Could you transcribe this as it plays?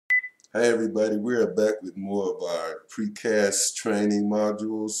Hi everybody, we're back with more of our precast training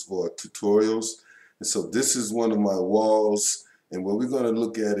modules or tutorials. And so this is one of my walls, and what we're going to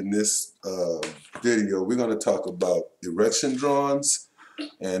look at in this video, we're going to talk about erection drawings.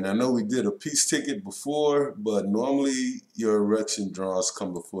 And I know we did a piece ticket before, but normally your erection drawings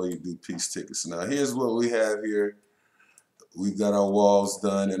come before you do piece tickets. Now here's what we have here. We've got our walls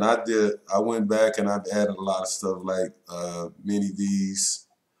done, and I went back and I've added a lot of stuff like mini V's.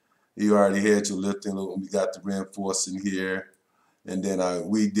 You already had your lifting. We got the reinforcing here, and then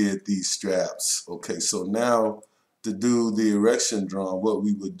we did these straps. Okay, so now to do the erection drawing, what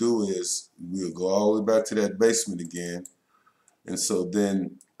we would do is we'll go all the way back to that basement again, and so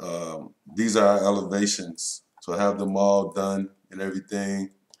then these are our elevations. So I have them all done and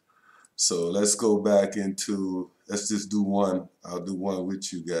everything. So let's go back into. Let's just do one. I'll do one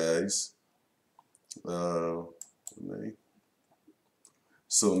with you guys.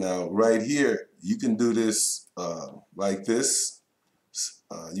 So now right here, you can do this like this.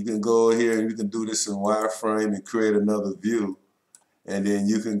 You can go here and you can do this in wireframe and create another view. And then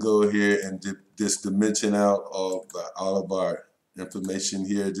you can go here and just dimension out all of our information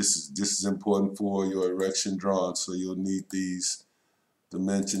here. This is important for your erection drawing, so you'll need these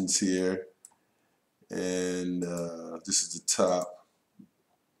dimensions here. And this is the top.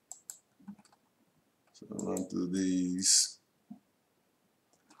 So I'll run through these.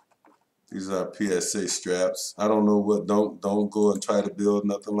 These are PSA straps. I don't know what. Don't go and try to build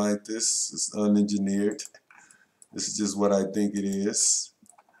nothing like this. It's unengineered. This is just what I think it is.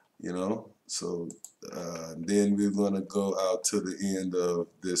 You know. So then we're going to go out to the end of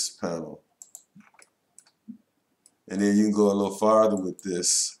this panel, and then you can go a little farther with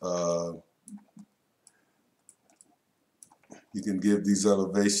this. You can give these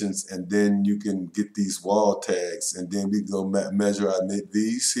elevations, and then you can get these wall tags, and then we go measure our mid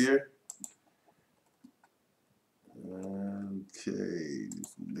V's here. Okay,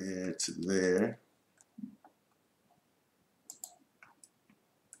 from there to there.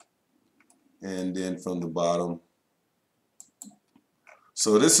 And then from the bottom.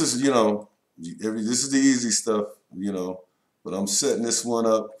 So this is, this is the easy stuff, but I'm setting this one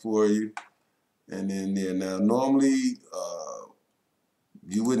up for you. And then there. Now, normally,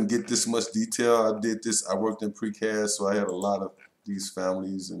 you wouldn't get this much detail. I worked in precast, so I had a lot of these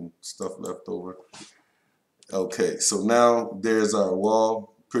families and stuff left over. Okay, so now there's our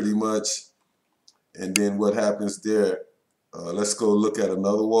wall, pretty much. And then what happens there, let's go look at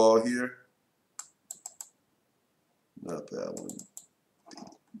another wall here. Not that one.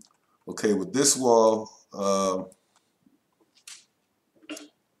 Okay, with this wall,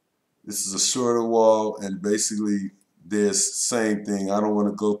 this is a shorter wall, and basically there's same thing. I don't want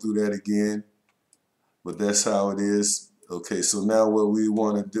to go through that again, but that's how it is. Okay, so now what we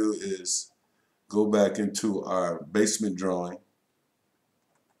want to do is go back into our basement drawing.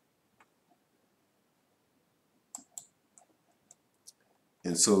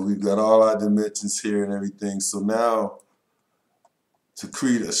 And so we've got all our dimensions here and everything. So now to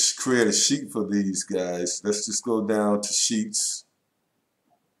create a sheet for these guys, let's just go down to sheets.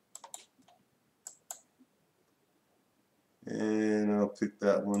 And I'll pick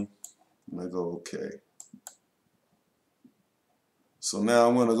that one and I go okay. So now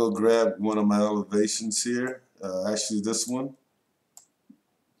I'm going to go grab one of my elevations here, actually this one.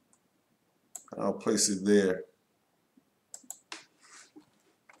 I'll place it there.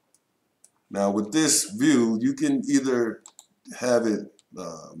 Now with this view, you can either have it,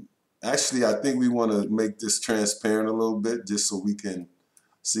 actually I think we want to make this transparent a little bit just so we can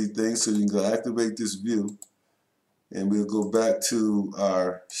see things. So you can go activate this view, and we'll go back to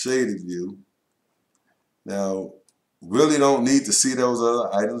our shaded view. Now, really don't need to see those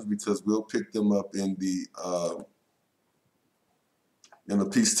other items because we'll pick them up in the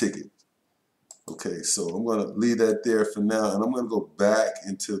piece ticket. Okay, so I'm going to leave that there for now, and I'm going to go back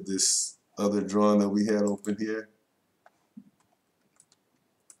into this other drawing that we had open here,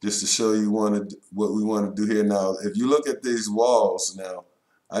 just to show you what we want to do here. Now, if you look at these walls now,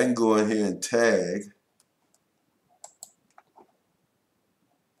 I can go in here and tag.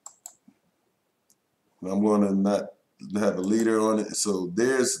 I'm going to not have a leader on it. So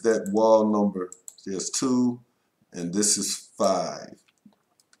there's that wall number. There's 2, and this is 5.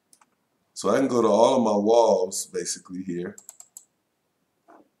 So I can go to all of my walls basically here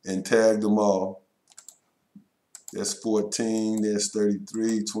and tag them all. There's 14, there's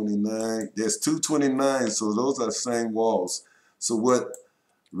 33, 29, there's 229, so those are the same walls. So what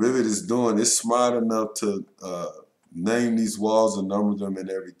Revit is doing is smart enough to name these walls and number them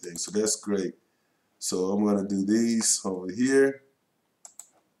and everything. So that's great. So I'm going to do these over here.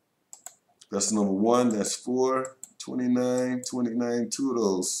 That's number 1. That's 4, 29, 29, 2 of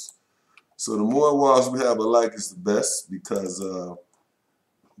those. So the more walls we have alike is the best, because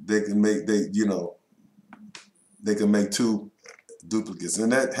they can make they can make 2 duplicates,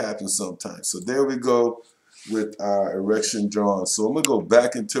 and that happens sometimes. So there we go with our erection drawing. So I'm gonna go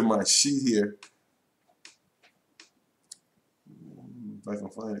back into my sheet here. If I can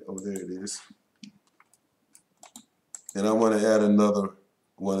find it. Oh, there it is. And I want to add another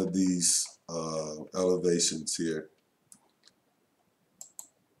one of these elevations here.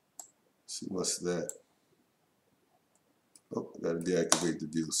 Let's see, what's that? Oh, I got to deactivate the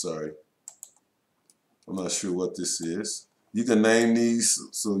view. Sorry. I'm not sure what this is. You can name these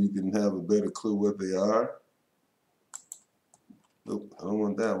so you can have a better clue what they are. Nope, I don't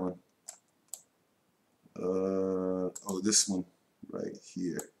want that one. Oh, this one right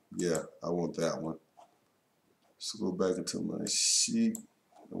here. Yeah, I want that one. So go back into my sheet.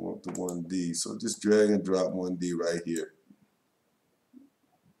 I want the 1D. So just drag and drop 1D right here.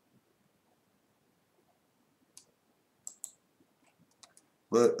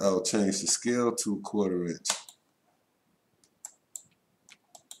 But I'll change the scale to 1/4 inch.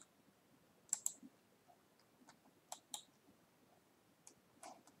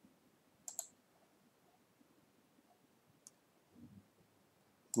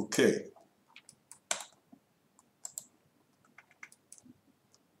 Okay.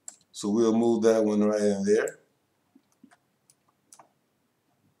 So we'll move that one right in there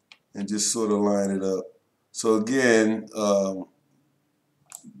and just sort of line it up. So again,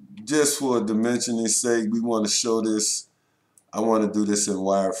 just for dimensioning's sake, we want to show this. I want to do this in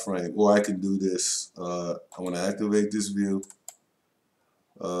wireframe, or I can do this. I want to activate this view,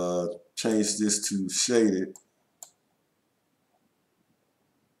 change this to shaded,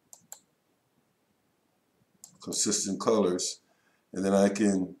 consistent colors, and then I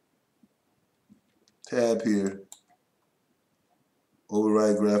can tab here,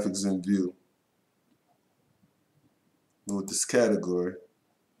 override graphics in view with this category,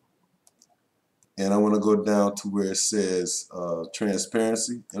 and I want to go down to where it says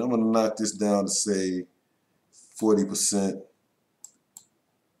transparency, and I'm going to knock this down to say 40%.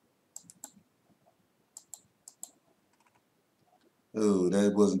 Oh,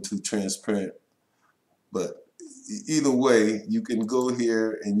 that wasn't too transparent, but either way, you can go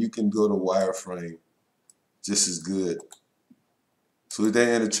here and you can go to wireframe just as good. So with that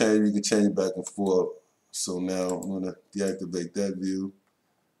interchange, you can change back and forth. So now I'm going to deactivate that view,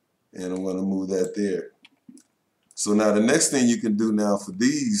 and I'm going to move that there. So now the next thing you can do now for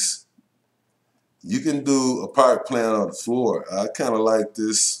these, you can do a part plan on the floor. I kind of like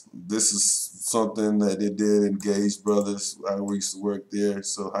this. This is something that they did in Gage Brothers. I used to work there.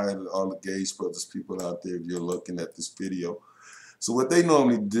 So hi to all the Gage Brothers people out there if you're looking at this video. So what they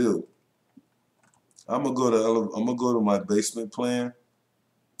normally do, I'm gonna go to my basement plan,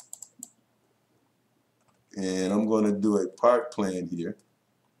 and I'm going to do a part plan here,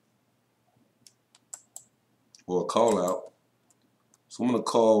 or a call out. So I'm going to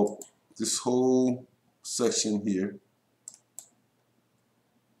call this whole section here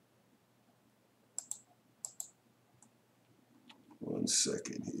one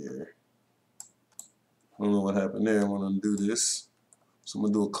second here. I don't know what happened there. I'm going to do this. So I'm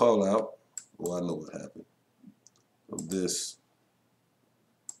going to do a call out. Oh, I know what happened. Of this.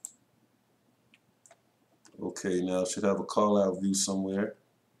 Okay, now I should have a call out view somewhere.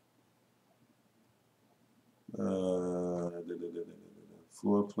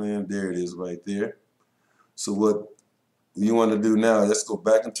 Floor plan, there it is right there. So what you want to do now, let's go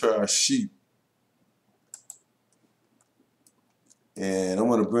back into our sheet. And I'm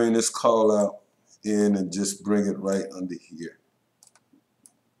going to bring this call out in and just bring it right under here.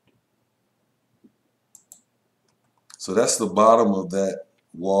 So that's the bottom of that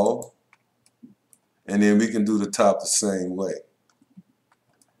wall. And then we can do the top the same way.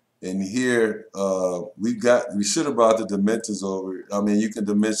 And here we should have brought the dimensions over. I mean, you can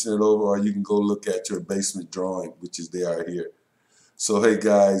dimension it over, or you can go look at your basement drawing, which is there here. So hey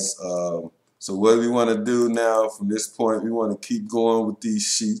guys, so what we want to do now from this point, we want to keep going with these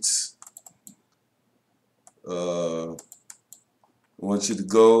sheets. I want you to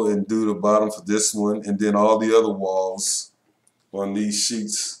go and do the bottom for this one, and then all the other walls on these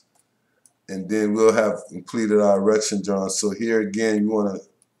sheets, and then we'll have completed our erection drawing. So here again,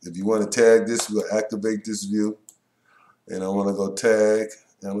 if you want to tag this, we'll activate this view, and I want to go tag,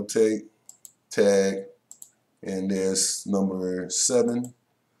 annotate, tag, and there's number 7,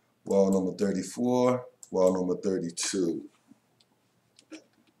 wall number 34, wall number 32.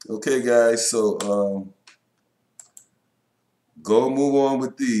 Okay guys, so go move on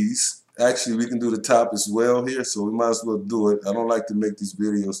with these. Actually, we can do the top as well here, so we might as well do it. I don't like to make these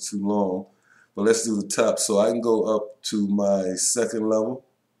videos too long, but let's do the top. So I can go up to my second level.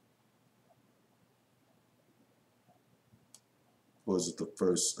 Or is it the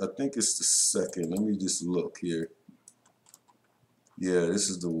first? I think it's the second. Let me just look here. Yeah, this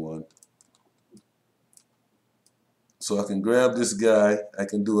is the one. So I can grab this guy. I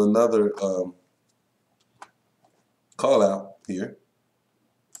can do another call out here.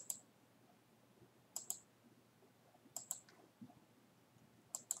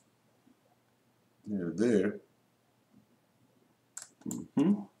 There.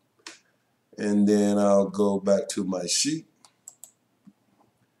 And then I'll go back to my sheet.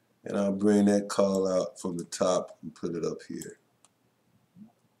 And I'll bring that call out from the top and put it up here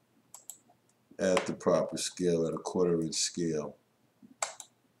at the proper scale, at a 1/4 inch scale.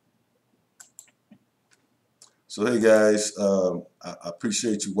 So hey guys, I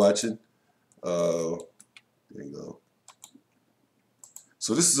appreciate you watching. There you go.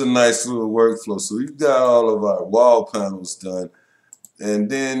 So this is a nice little workflow. So we've got all of our wall panels done.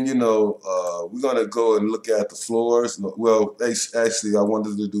 And then, you know, we're going to go and look at the floors. Well, actually, I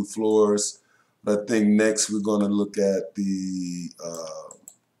wanted to do floors. But I think next we're going to look at the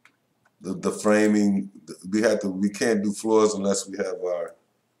framing. We can't do floors unless we have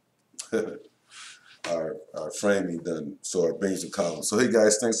our framing done. So our beams and columns. So hey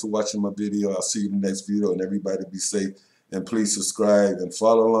guys, thanks for watching my video. I'll see you in the next video, and everybody be safe. And please subscribe and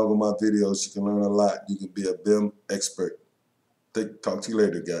follow along with my videos. You can learn a lot. You can be a BIM expert. Talk to you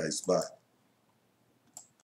later, guys. Bye.